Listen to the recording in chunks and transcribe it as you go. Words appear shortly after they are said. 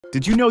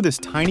Did you know this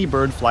tiny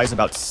bird flies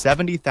about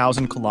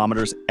 70,000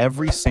 kilometers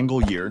every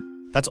single year?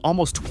 That's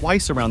almost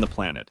twice around the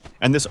planet.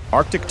 And this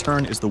Arctic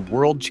tern is the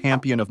world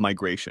champion of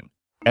migration.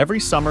 Every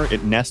summer,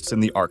 it nests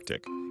in the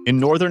Arctic, in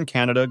northern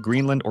Canada,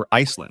 Greenland, or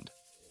Iceland.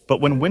 But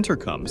when winter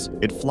comes,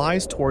 it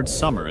flies towards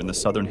summer in the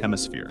southern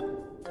hemisphere.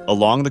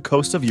 Along the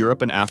coast of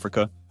Europe and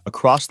Africa,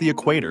 across the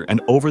equator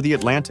and over the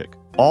Atlantic,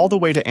 all the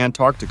way to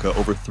Antarctica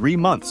over 3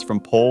 months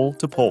from pole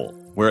to pole,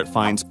 where it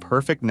finds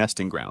perfect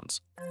nesting grounds.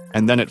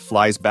 And then it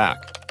flies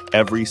back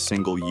every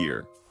single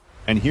year.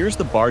 And here's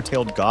the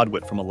bar-tailed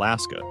godwit from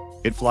Alaska.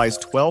 It flies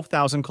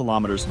 12,000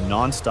 kilometers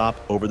non-stop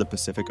over the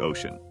Pacific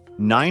Ocean,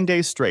 9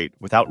 days straight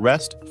without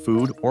rest,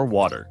 food, or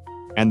water.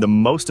 And the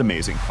most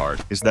amazing part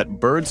is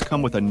that birds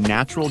come with a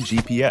natural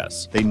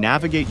GPS. They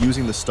navigate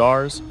using the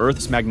stars,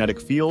 Earth's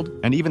magnetic field,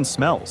 and even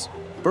smells.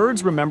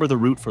 Birds remember the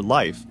route for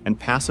life and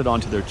pass it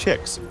on to their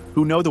chicks,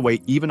 who know the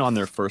way even on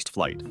their first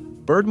flight.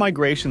 Bird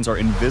migrations are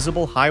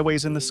invisible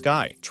highways in the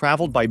sky,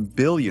 traveled by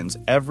billions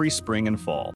every spring and fall.